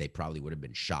suggested they probably would have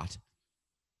been shot.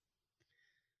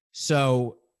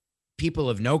 So people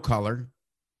of no color,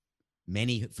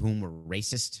 many of whom were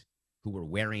racist, who were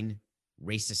wearing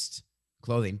racist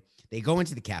clothing, they go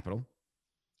into the Capitol,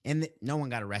 and no one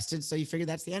got arrested, so you figure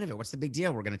that's the end of it. What's the big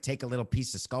deal? We're going to take a little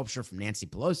piece of sculpture from Nancy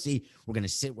Pelosi. We're going to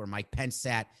sit where Mike Pence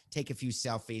sat, take a few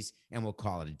selfies, and we'll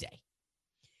call it a day.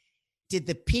 Did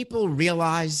the people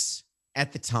realize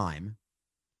at the time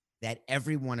that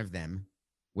every one of them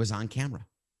was on camera?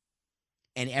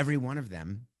 And every one of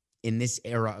them in this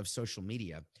era of social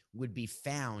media would be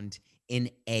found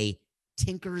in a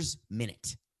Tinker's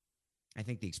Minute. I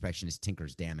think the expression is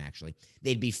Tinker's Dam, actually.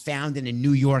 They'd be found in a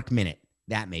New York Minute.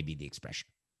 That may be the expression.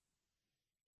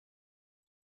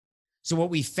 So what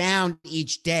we found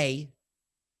each day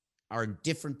are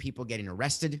different people getting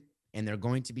arrested, and they're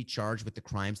going to be charged with the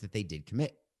crimes that they did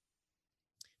commit.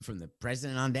 From the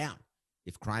president on down,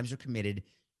 if crimes are committed,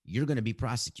 you're going to be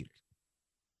prosecuted.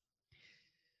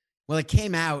 Well, it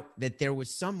came out that there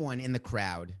was someone in the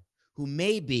crowd who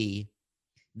may be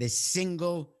the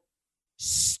single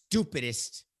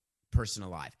stupidest person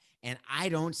alive. And I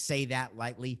don't say that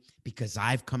lightly because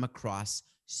I've come across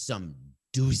some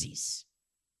doozies.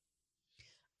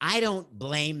 I don't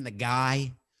blame the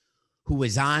guy who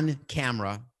was on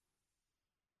camera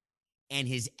and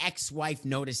his ex-wife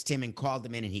noticed him and called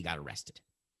him in and he got arrested.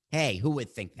 Hey, who would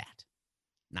think that?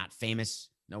 Not famous.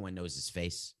 No one knows his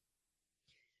face.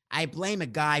 I blame a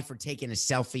guy for taking a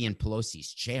selfie in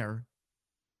Pelosi's chair.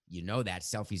 You know that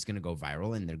selfie's going to go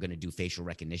viral and they're going to do facial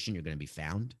recognition. You're going to be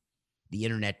found. The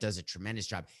internet does a tremendous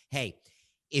job. Hey,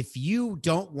 if you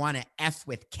don't want to F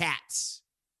with cats,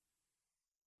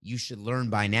 you should learn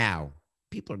by now,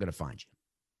 people are going to find you.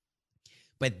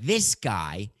 But this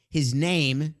guy, his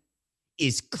name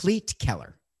is Clete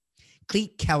Keller.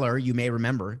 Clete Keller, you may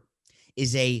remember,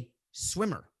 is a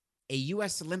swimmer, a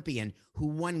U.S. Olympian who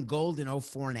won gold in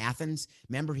 2004 in Athens.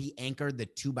 Remember, he anchored the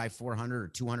 2x400 or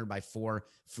 200x4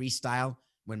 freestyle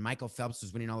when Michael Phelps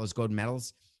was winning all those gold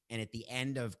medals. And at the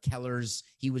end of Keller's,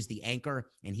 he was the anchor,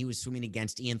 and he was swimming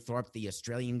against Ian Thorpe, the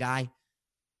Australian guy,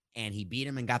 and he beat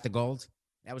him and got the gold.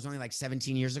 That was only like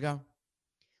 17 years ago.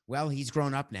 Well, he's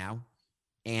grown up now,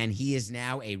 and he is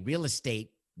now a real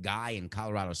estate guy in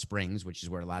Colorado Springs, which is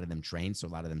where a lot of them train, so a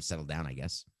lot of them settle down, I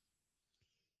guess.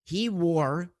 He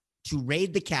wore to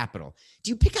raid the Capitol. Do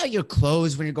you pick out your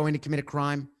clothes when you're going to commit a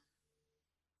crime?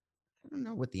 I don't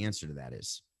know what the answer to that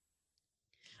is.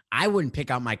 I wouldn't pick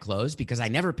out my clothes because I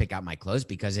never pick out my clothes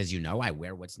because, as you know, I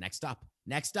wear what's next up.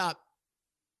 Next up,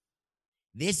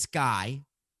 this guy,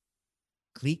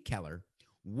 Clete Keller,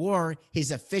 wore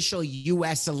his official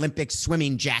U.S. Olympic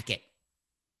swimming jacket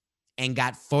and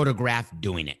got photographed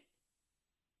doing it.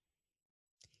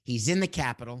 He's in the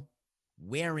Capitol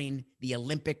wearing the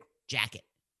Olympic jacket,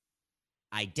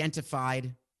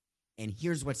 identified, and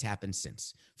here's what's happened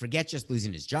since. Forget just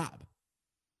losing his job.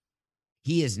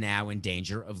 He is now in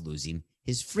danger of losing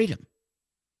his freedom.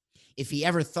 If he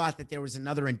ever thought that there was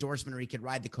another endorsement or he could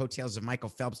ride the coattails of Michael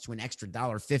Phelps to an extra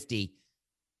 $1.50,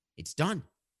 it's done.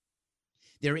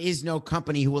 There is no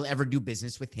company who will ever do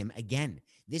business with him again.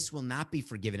 This will not be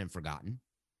forgiven and forgotten.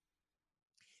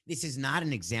 This is not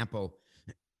an example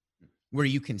where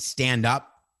you can stand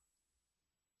up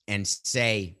and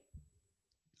say,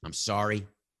 I'm sorry,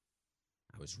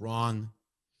 I was wrong.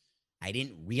 I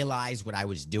didn't realize what I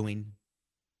was doing.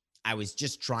 I was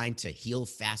just trying to heal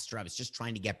faster. I was just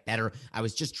trying to get better. I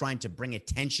was just trying to bring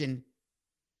attention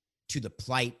to the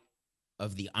plight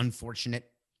of the unfortunate.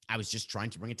 I was just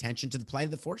trying to bring attention to the plight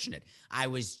of the fortunate. I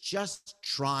was just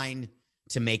trying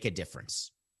to make a difference.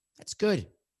 That's good.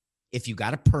 If you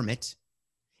got a permit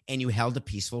and you held a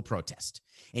peaceful protest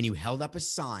and you held up a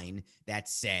sign that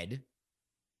said,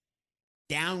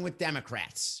 down with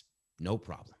Democrats, no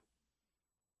problem.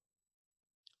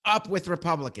 Up with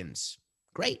Republicans,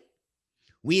 great.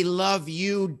 We love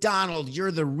you, Donald.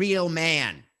 You're the real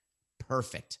man.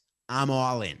 Perfect. I'm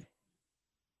all in.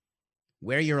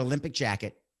 Wear your Olympic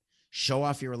jacket, show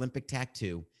off your Olympic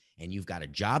tattoo, and you've got a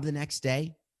job the next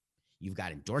day. You've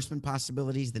got endorsement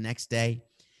possibilities the next day.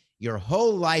 Your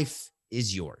whole life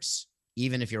is yours,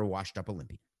 even if you're a washed-up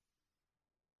Olympian,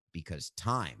 because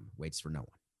time waits for no one.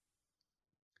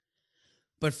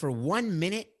 But for 1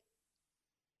 minute,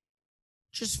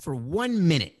 just for 1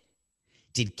 minute,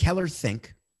 did Keller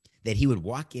think that he would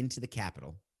walk into the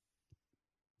Capitol,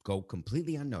 go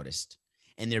completely unnoticed,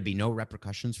 and there'd be no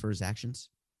repercussions for his actions?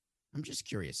 I'm just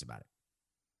curious about it.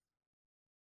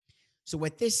 So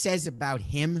what this says about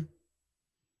him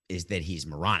is that he's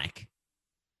moronic.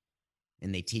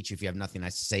 And they teach you if you have nothing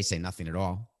nice to say nothing at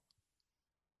all.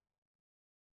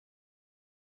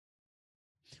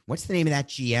 What's the name of that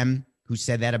GM who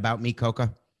said that about me,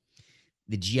 Coca?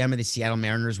 The GM of the Seattle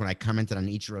Mariners, when I commented on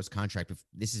Ichiro's contract.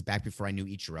 This is back before I knew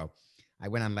Ichiro. I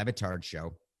went on Le Batard's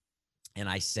show, and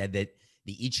I said that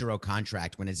the Ichiro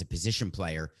contract, when as a position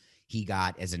player, he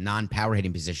got, as a non-power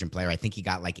hitting position player, I think he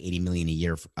got like $80 million a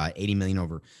year. $80 million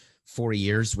over 4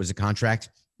 years was a contract.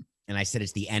 And I said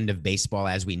it's the end of baseball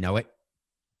as we know it.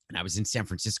 And I was in San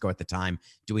Francisco at the time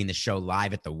doing the show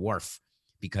live at the Wharf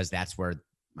because that's where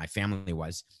my family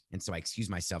was. And so I excused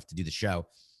myself to do the show.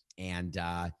 And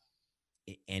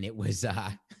it was,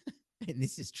 and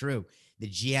this is true, the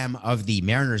GM of the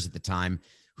Mariners at the time,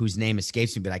 whose name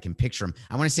escapes me, but I can picture him.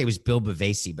 I want to say it was Bill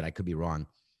Bavasi, but I could be wrong.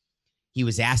 He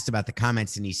was asked about the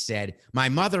comments, and he said, my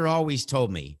mother always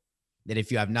told me that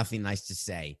if you have nothing nice to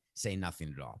say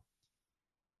nothing at all.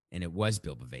 And it was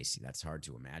Bill Bavasi. That's hard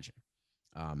to imagine.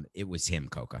 It was him,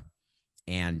 Coca.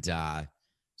 And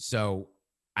so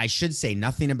I should say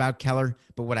nothing about Keller,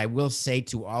 but what I will say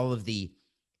to all of the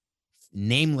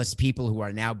nameless people who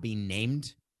are now being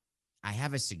named, I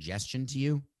have a suggestion to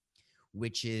you,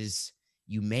 which is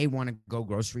you may want to go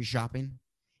grocery shopping,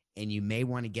 and you may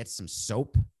want to get some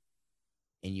soap,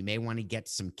 and you may want to get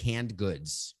some canned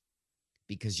goods,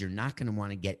 because you're not going to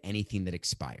want to get anything that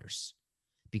expires,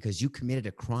 because you committed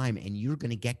a crime and you're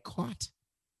going to get caught.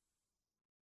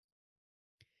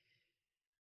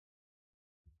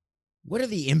 What are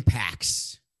the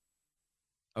impacts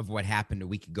of what happened a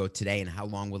week ago today, and how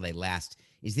long will they last?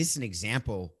 Is this an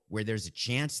example where there's a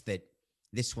chance that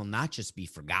this will not just be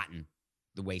forgotten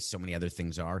the way so many other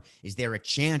things are? Is there a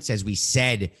chance, as we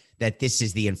said, that this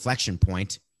is the inflection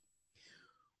point?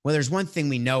 Well, there's one thing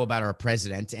we know about our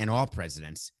president and all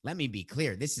presidents. Let me be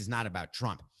clear. This is not about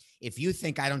Trump. If you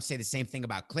think I don't say the same thing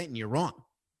about Clinton, you're wrong.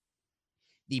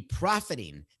 The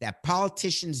profiting that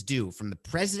politicians do, from the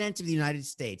president of the United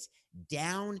States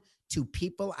down to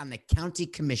people on the county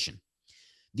commission,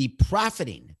 the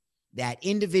profiting that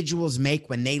individuals make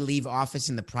when they leave office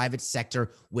in the private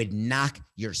sector would knock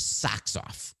your socks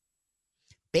off.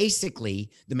 Basically,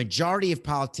 the majority of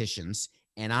politicians,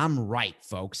 and I'm right,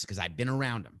 folks, because I've been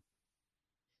around them,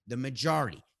 the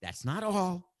majority, that's not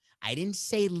all. I didn't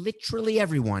say literally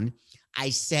everyone. I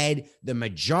said the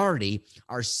majority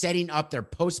are setting up their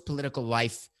post-political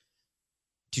life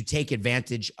to take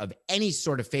advantage of any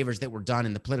sort of favors that were done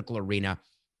in the political arena,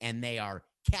 and they are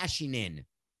cashing in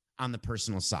on the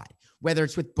personal side, whether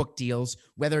it's with book deals,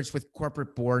 whether it's with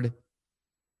corporate board,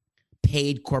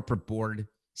 paid corporate board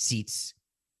seats,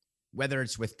 whether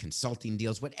it's with consulting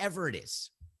deals, whatever it is.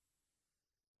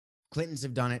 Clintons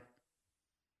have done it.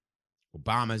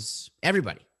 Obama's,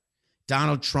 everybody.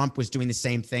 Donald Trump was doing the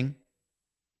same thing,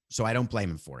 so I don't blame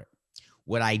him for it.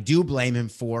 What I do blame him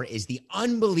for is the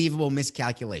unbelievable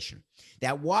miscalculation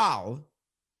that while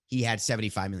he had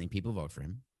 75 million people vote for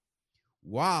him,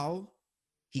 while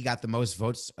he got the most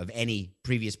votes of any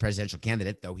previous presidential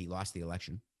candidate, though he lost the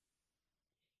election,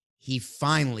 he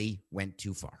finally went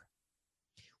too far,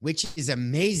 which is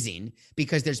amazing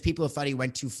because there's people who thought he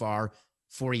went too far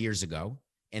 4 years ago,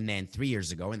 and then 3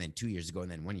 years ago, and then 2 years ago,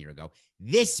 and then 1 year ago.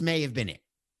 This may have been it.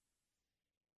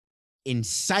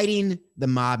 Inciting the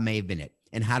mob may have been it.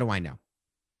 And how do I know?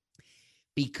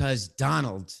 Because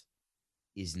Donald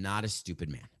is not a stupid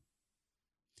man.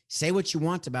 Say what you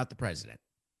want about the president.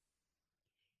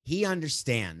 He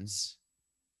understands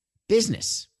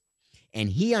business. And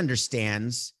he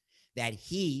understands that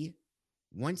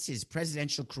once his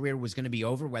presidential career was going to be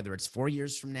over, whether it's 4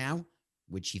 years from now,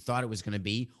 which he thought it was going to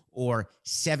be, or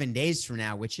 7 days from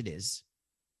now, which it is,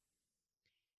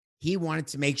 he wanted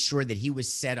to make sure that he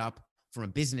was set up from a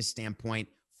business standpoint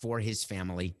for his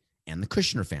family and the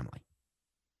Kushner family.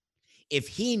 If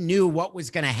he knew what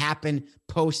was going to happen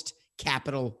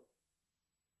post-Capitol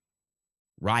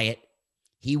riot,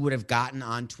 he would have gotten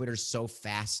on Twitter so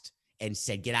fast and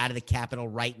said, get out of the Capitol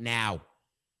right now.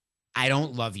 I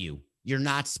don't love you. You're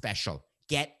not special.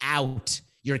 Get out.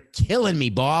 You're killing me,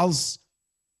 balls.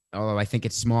 Although I think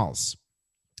it's Smalls.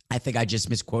 I think I just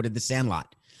misquoted The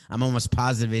Sandlot. I'm almost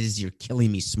positive it is you're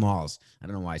killing me, Smalls. I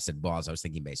don't know why I said balls. I was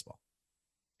thinking baseball.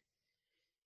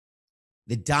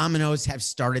 The dominoes have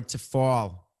started to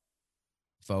fall,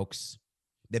 folks.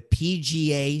 The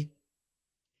PGA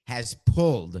has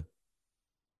pulled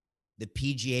the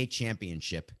PGA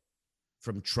Championship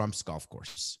from Trump's golf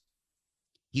course.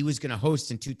 He was going to host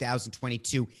in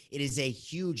 2022. It is a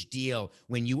huge deal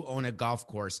when you own a golf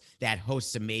course that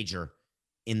hosts a major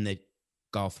in the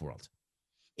golf world.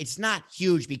 It's not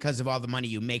huge because of all the money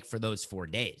you make for those 4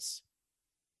 days.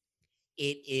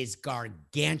 It is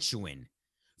gargantuan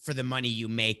for the money you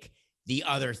make the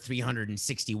other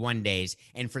 361 days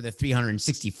and for the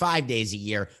 365 days a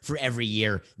year for every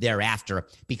year thereafter,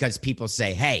 because people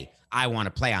say, hey, I want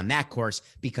to play on that course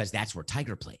because that's where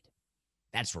Tiger played.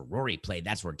 That's where Rory played.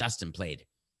 That's where Dustin played.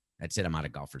 That's it. I'm out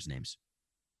of golfers' names.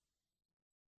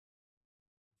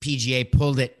 PGA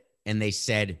pulled it and they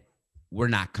said, we're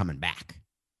not coming back.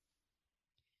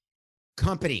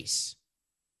 Companies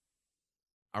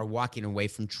are walking away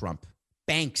from Trump.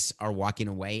 Banks are walking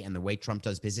away, and the way Trump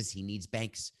does business, he needs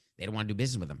banks. They don't want to do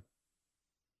business with him.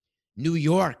 New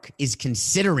York is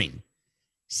considering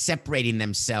separating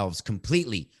themselves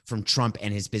completely from Trump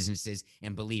and his businesses,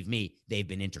 and believe me, they've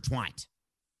been intertwined.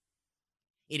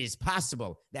 It is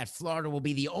possible that Florida will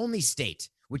be the only state,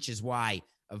 which is why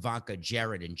Ivanka,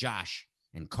 Jared, and Josh,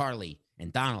 and Carly,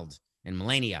 and Donald, and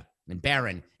Melania, and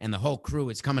Barron, and the whole crew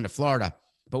is coming to Florida.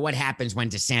 But what happens when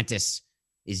DeSantis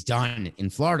is done in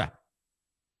Florida?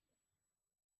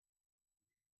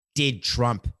 Did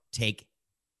Trump take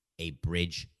a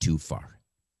bridge too far?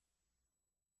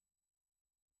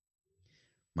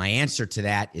 My answer to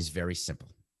that is very simple.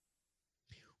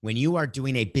 When you are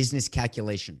doing a business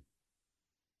calculation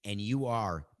and you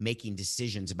are making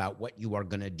decisions about what you are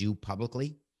going to do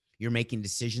publicly, you're making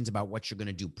decisions about what you're going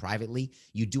to do privately,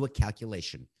 you do a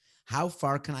calculation. How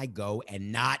far can I go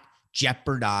and not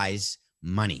jeopardize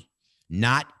money,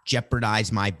 not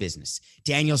jeopardize my business?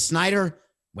 Daniel Snyder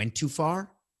went too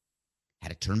far, had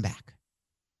to turn back.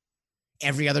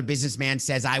 Every other businessman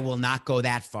says, I will not go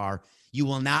that far. You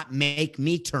will not make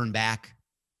me turn back.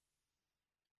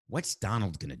 What's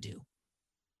Donald going to do?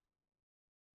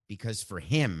 Because for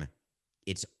him,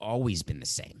 it's always been the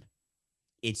same.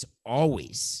 It's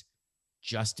always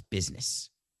just business.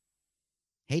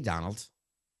 Hey, Donald,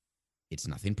 it's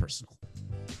nothing personal.